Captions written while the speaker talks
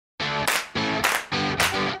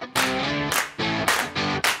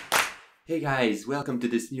Hey guys, welcome to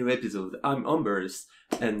this new episode. I'm Ombarus,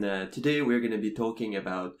 and today we're going to be talking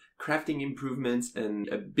about crafting improvements and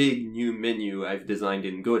a big new menu I've designed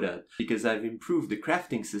in Godot, because I've improved the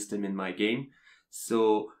crafting system in my game.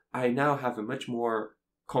 So I now have a much more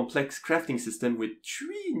complex crafting system with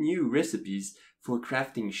 3 new recipes for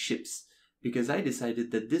crafting ships. Because I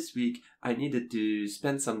decided that this week I needed to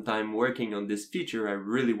spend some time working on this feature I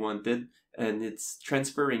really wanted, and it's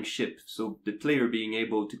transferring ship. So the player being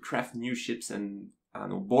able to craft new ships and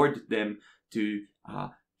board them to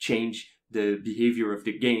change the behavior of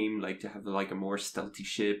the game, like to have like a more stealthy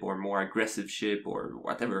ship or more aggressive ship or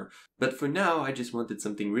whatever. But for now, I just wanted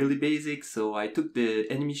something really basic, so I took the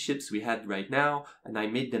enemy ships we had right now and I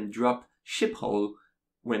made them drop ship hull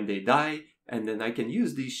when they die, and then I can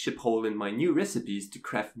use these ship hull in my new recipes to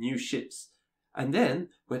craft new ships. And then,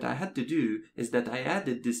 what I had to do is that I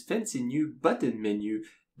added this fancy new button menu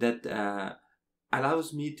that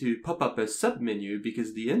allows me to pop up a sub-menu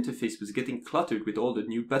because the interface was getting cluttered with all the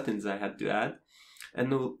new buttons I had to add.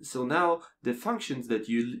 And so now the functions that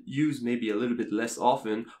you use maybe a little bit less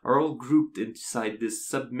often are all grouped inside this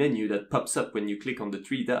sub-menu that pops up when you click on the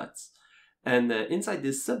 3 dots. And inside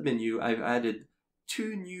this sub-menu, I've added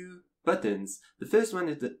 2 new buttons. The first one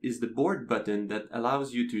is the board button that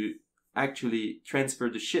allows you to actually transfer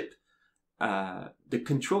the ship, the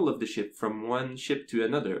control of the ship from one ship to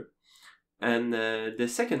another. And the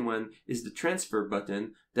second one is the transfer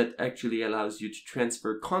button that actually allows you to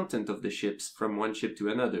transfer content of the ships from one ship to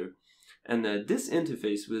another. And this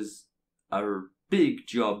interface was a big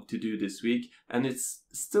job to do this week, and it's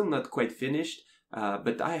still not quite finished,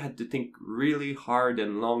 but I had to think really hard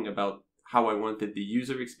and long about how I wanted the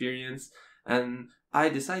user experience, and I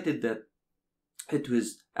decided that it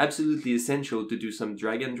was absolutely essential to do some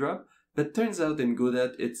drag and drop, but turns out in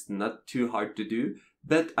Godot it's not too hard to do,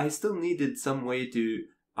 but I still needed some way to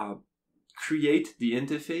create the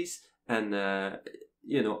interface, and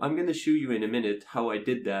I'm going to show you in a minute how I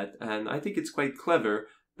did that, and I think it's quite clever.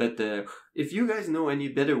 But if you guys know any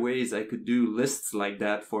better ways I could do lists like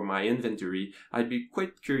that for my inventory, I'd be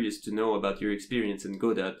quite curious to know about your experience in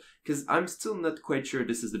Godot, because I'm still not quite sure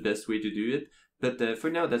this is the best way to do it, but for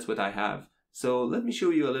now that's what I have. So let me show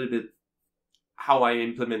you a little bit how I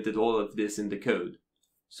implemented all of this in the code.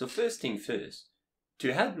 So first thing first,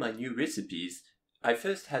 to add my new recipes, I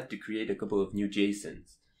first had to create a couple of new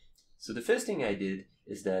JSONs. So the first thing I did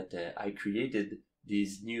is that I created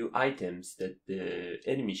these new items that the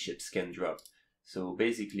enemy ships can drop. So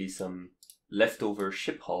basically some leftover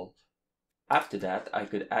ship hull. After that, I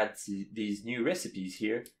could add these new recipes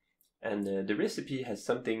here, and the recipe has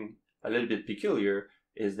something a little bit peculiar,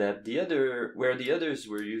 is that where the others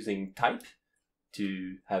were using type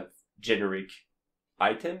to have generic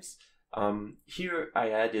items, here I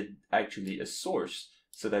added actually a source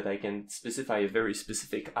so that I can specify a very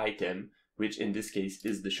specific item, which in this case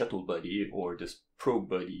is the shuttle body or the probe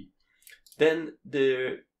body. Then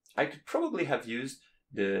I could probably have used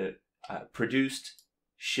the produced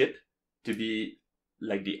ship to be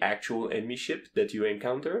like the actual enemy ship that you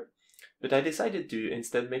encounter, but I decided to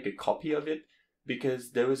instead make a copy of it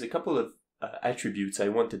because there was a couple of attributes I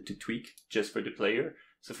wanted to tweak just for the player.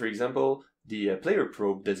 So for example, the player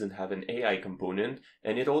probe doesn't have an AI component,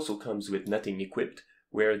 and it also comes with nothing equipped,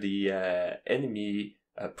 where the enemy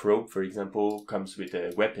probe, for example, comes with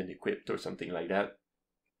a weapon equipped or something like that.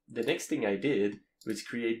 The next thing I did was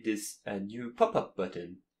create this new pop-up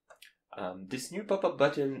button. This new pop-up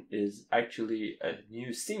button is actually a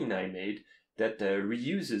new scene I made that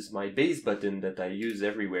reuses my base button that I use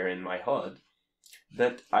everywhere in my HUD,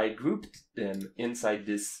 but I grouped them inside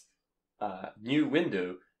this new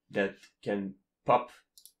window that can pop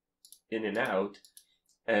in and out.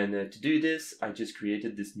 And to do this, I just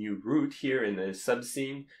created this new route here in the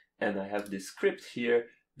subscene, and I have this script here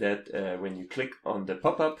that when you click on the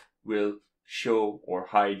pop-up will show or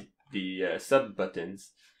hide the sub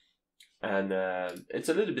buttons. And it's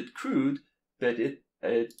a little bit crude, but it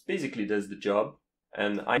basically does the job.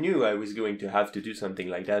 And I knew I was going to have to do something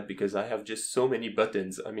like that because I have just so many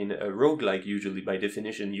buttons. I mean, a roguelike usually by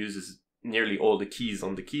definition uses nearly all the keys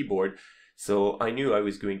on the keyboard. So I knew I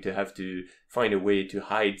was going to have to find a way to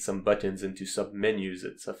hide some buttons into sub-menus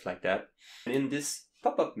and stuff like that. In this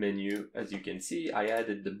pop-up menu, as you can see, I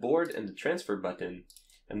added the board and the transfer button.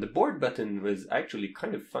 And the board button was actually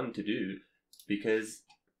kind of fun to do because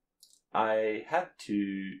I had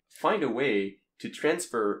to find a way to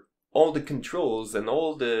transfer all the controls and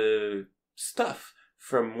all the stuff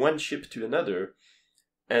from one ship to another.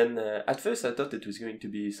 And at first I thought it was going to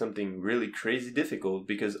be something really crazy difficult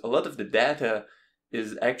because a lot of the data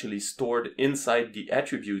is actually stored inside the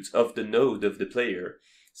attributes of the node of the player.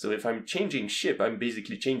 So if I'm changing ship, I'm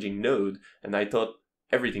basically changing node, and I thought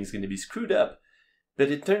everything's going to be screwed up. But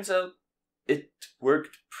it turns out it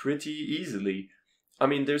worked pretty easily. I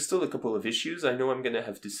mean, there's still a couple of issues I know I'm going to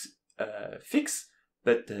have to fix,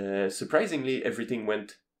 but surprisingly, everything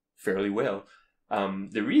went fairly well.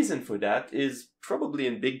 The reason for that is probably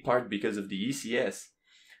in big part because of the ECS.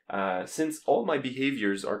 Since all my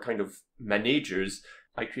behaviors are kind of managers,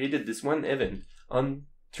 I created this one event on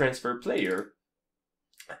transfer player,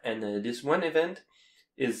 and this one event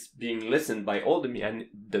is being listened by all the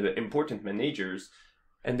important managers,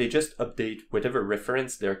 and they just update whatever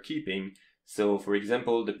reference they're keeping. So, for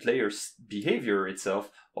example, the player's behavior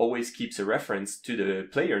itself always keeps a reference to the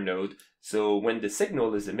player node, so when the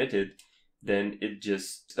signal is emitted, then it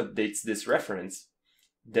just updates this reference.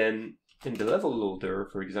 Then, in the level loader,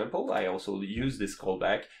 for example, I also use this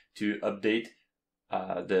callback to update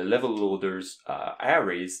the level loader's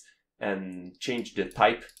arrays and change the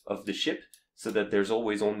type of the ship so that there's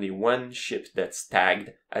always only one ship that's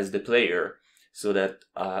tagged as the player, so that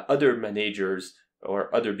other managers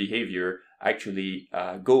or other behavior actually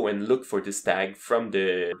go and look for this tag from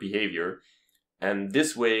the behavior, and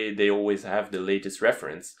this way they always have the latest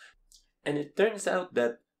reference. And it turns out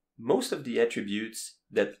that most of the attributes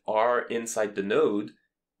that are inside the node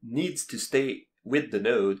needs to stay with the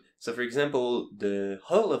node. So for example, the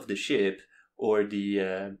hull of the ship or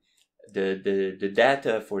the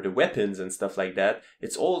data for the weapons and stuff like that,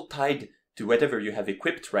 it's all tied to whatever you have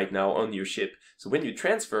equipped right now on your ship. So when you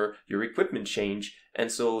transfer, your equipment change,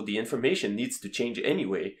 and so the information needs to change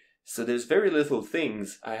anyway. So there's very little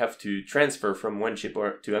things I have to transfer from one ship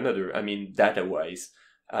or to another, I mean data-wise.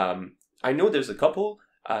 I know there's a couple.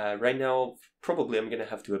 Right now, probably I'm going to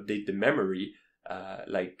have to update the memory,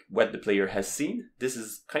 like what the player has seen. This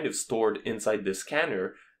is kind of stored inside the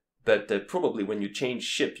scanner, but probably when you change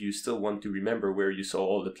ship, you still want to remember where you saw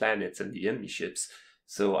all the planets and the enemy ships.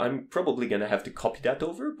 So I'm probably going to have to copy that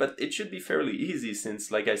over, but it should be fairly easy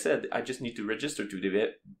since, like I said, I just need to register to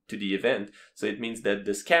the event. So it means that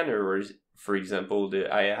the scanner, or for example,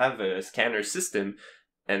 I have a scanner system,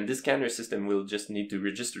 and this scanner system will just need to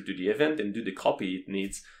register to the event and do the copy it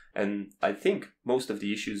needs. And I think most of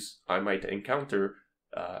the issues I might encounter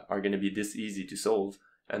are going to be this easy to solve.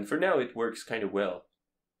 And for now, it works kind of well.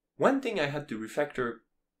 One thing I had to refactor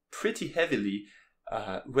pretty heavily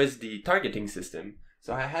was the targeting system.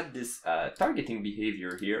 So I had this targeting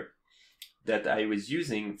behavior here that I was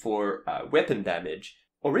using for weapon damage.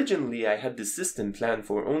 Originally, I had this system planned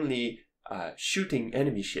for only shooting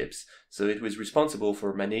enemy ships. So it was responsible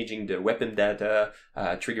for managing the weapon data,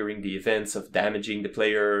 triggering the events of damaging the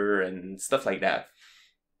player and stuff like that.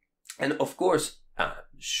 And of course,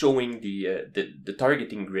 showing the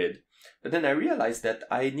targeting grid. But then I realized that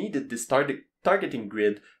I needed this targeting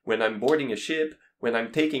grid when I'm boarding a ship. When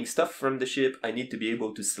I'm taking stuff from the ship, I need to be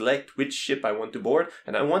able to select which ship I want to board.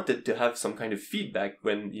 And I wanted to have some kind of feedback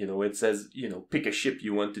when, it says, pick a ship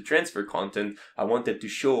you want to transfer content. I wanted to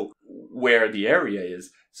show where the area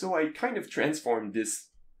is. So I kind of transformed this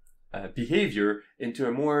behavior into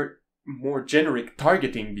a more generic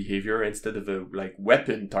targeting behavior instead of a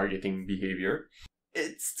weapon targeting behavior.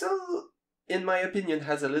 It still, in my opinion,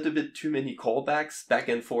 has a little bit too many callbacks back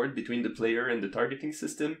and forth between the player and the targeting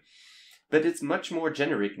system. But it's much more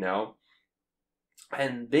generic now,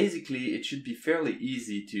 and basically it should be fairly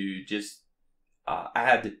easy to just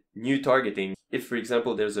add new targeting. If, for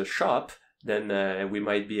example, there's a shop, then we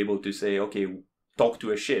might be able to say, okay, talk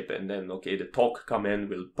to a ship, and then, okay, the talk command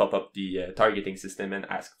will pop up the targeting system and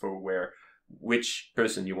ask for which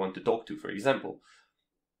person you want to talk to, for example.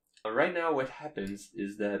 Right now what happens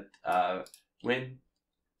is that when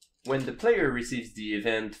the player receives the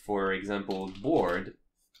event, for example, board,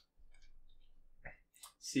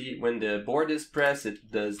 see, when the board is pressed,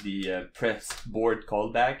 it does the pressed board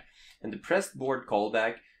callback, and the pressed board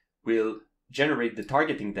callback will generate the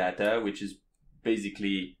targeting data, which is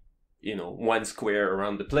basically, one square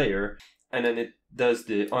around the player, and then it does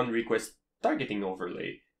the onRequest targeting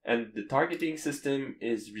overlay. And the targeting system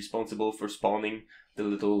is responsible for spawning the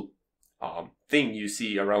little thing you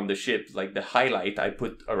see around the ship, like the highlight I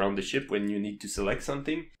put around the ship when you need to select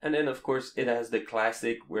something. And then, of course, it has the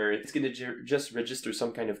classic where it's going to just register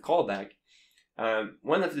some kind of callback.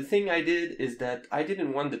 One of the things I did is that I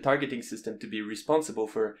didn't want the targeting system to be responsible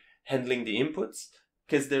for handling the inputs,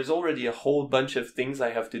 because there's already a whole bunch of things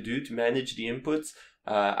I have to do to manage the inputs.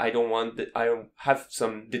 I have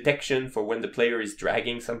some detection for when the player is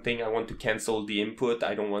dragging something. I want to cancel the input.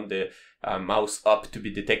 I don't want the mouse up to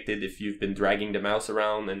be detected if you've been dragging the mouse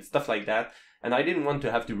around and stuff like that. And I didn't want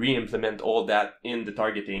to have to re-implement all that in the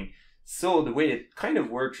targeting. So the way it kind of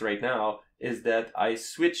works right now is that I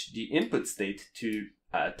switch the input state to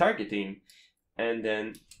targeting, and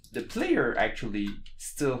then the player actually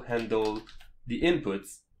still handle the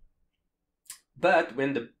inputs. But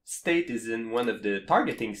when the state is in one of the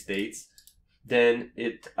targeting states, then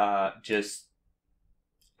it just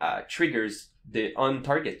triggers the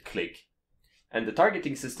on-target click. And the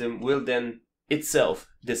targeting system will then itself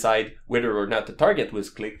decide whether or not the target was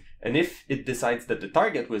clicked. And if it decides that the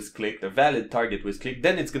target was clicked, a valid target was clicked,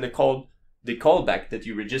 then it's going to call the callback that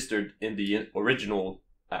you registered in the original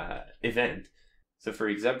event. So for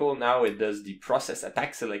example, now it does the process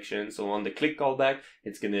attack selection. So on the click callback,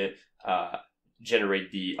 it's going to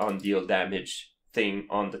generate the on-deal damage thing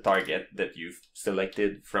on the target that you've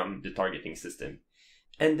selected from the targeting system.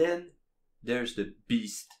 And then there's the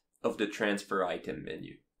beast of the transfer item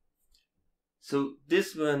menu. So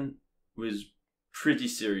this one was pretty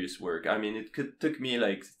serious work. I mean, it took me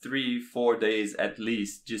like 3-4 days at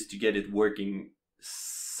least just to get it working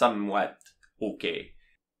somewhat okay.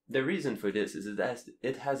 The reason for this is that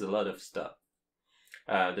it has a lot of stuff.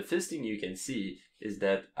 The first thing you can see is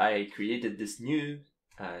that I created this new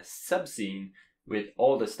subscene with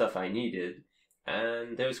all the stuff I needed,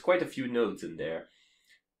 and there's quite a few nodes in there.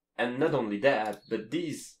 And not only that, but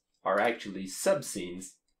these are actually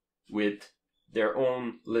subscenes with their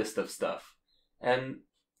own list of stuff. And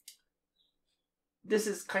this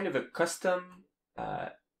is kind of a custom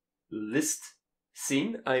list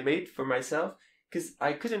scene I made for myself, because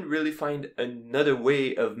I couldn't really find another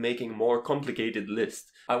way of making more complicated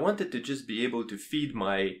lists. I wanted to just be able to feed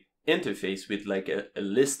my interface with like a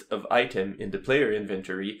list of item in the player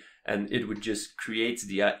inventory, and it would just create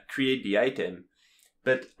the item.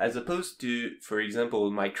 But as opposed to, for example,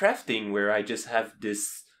 my crafting, where I just have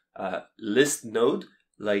this list node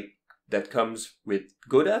like that comes with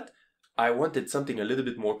Godot, I wanted something a little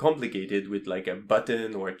bit more complicated with like a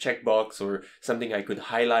button or a checkbox or something I could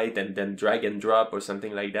highlight and then drag and drop or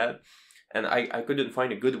something like that. And I couldn't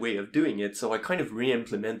find a good way of doing it, so I kind of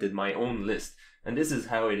re-implemented my own list. And this is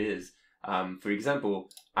how it is. For example,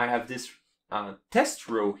 I have this test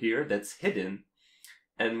row here that's hidden.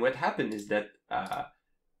 And what happened is that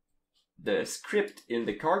the script in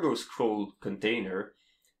the cargo scroll container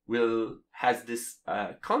has this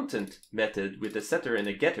content method with a setter and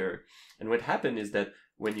a getter. And what happened is that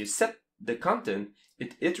when you set the content,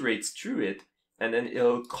 it iterates through it, and then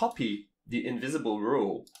it'll copy the invisible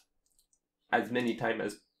row as many times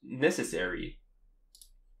as necessary,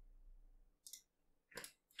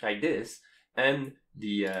 like this. And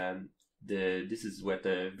this is what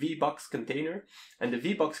the VBox container, and the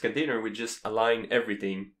VBox container would just align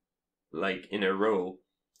everything like in a row,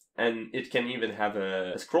 and it can even have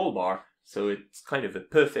a scroll bar, so it's kind of a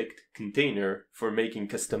perfect container for making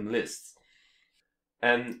custom lists.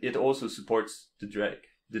 And it also supports the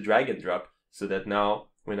drag and drop, so that now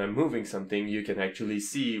when I'm moving something, you can actually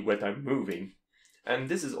see what I'm moving. And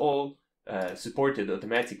this is all supported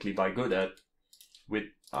automatically by Godot with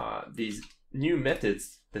these new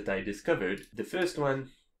methods that I discovered. The first one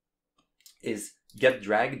is get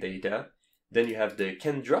drag data, then you have the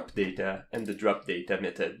can drop data and the drop data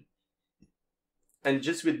method. And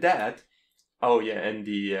just with that, oh yeah, and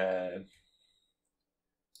the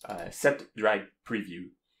set drag preview.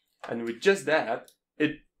 And with just that,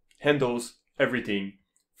 it handles everything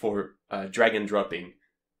for drag and dropping.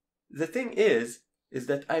 The thing is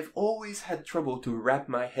that I've always had trouble to wrap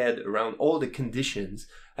my head around all the conditions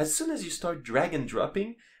as soon as you start drag and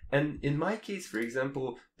dropping. And in my case, for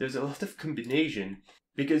example, there's a lot of combination,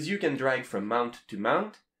 because you can drag from mount to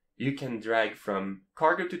mount, you can drag from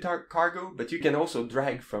cargo to cargo, but you can also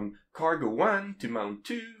drag from cargo 1 to mount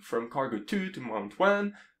 2, from cargo 2 to mount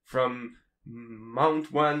 1, from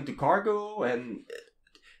mount 1 to cargo, and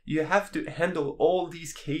you have to handle all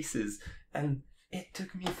these cases. And it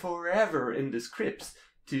took me forever in the scripts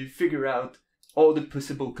to figure out all the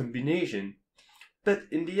possible combination. But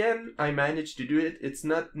in the end, I managed to do it. It's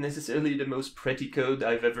not necessarily the most pretty code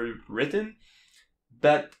I've ever written,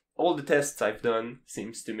 but all the tests I've done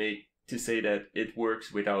seems to say that it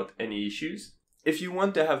works without any issues. If you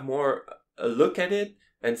want to have more a look at it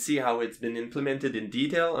and see how it's been implemented in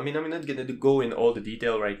detail, I mean, I'm not going to go in all the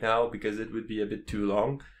detail right now because it would be a bit too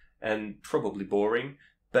long and probably boring.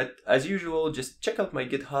 But as usual, just check out my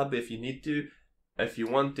GitHub if you need to, if you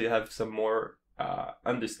want to have some more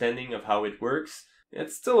understanding of how it works.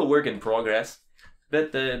 It's still a work in progress,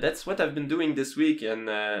 but that's what I've been doing this week, and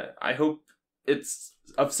I hope it's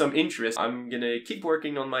of some interest. I'm gonna keep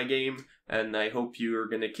working on my game, and I hope you're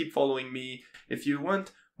gonna keep following me. If you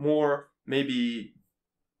want more, maybe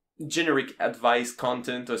generic advice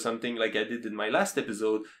content or something like I did in my last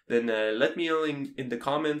episode, then let me know in the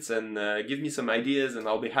comments and give me some ideas, and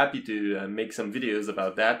I'll be happy to make some videos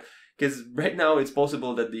about that. Because right now it's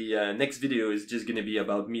possible that the next video is just going to be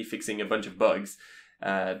about me fixing a bunch of bugs.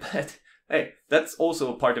 But hey, that's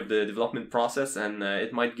also part of the development process, and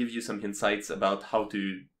it might give you some insights about how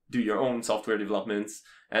to do your own software developments.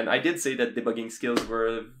 And I did say that debugging skills were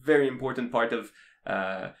a very important part of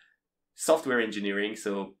software engineering.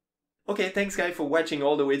 So, okay, thanks guys for watching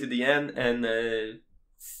all the way to the end, and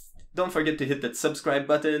don't forget to hit that subscribe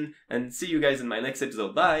button, and see you guys in my next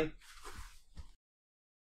episode. Bye!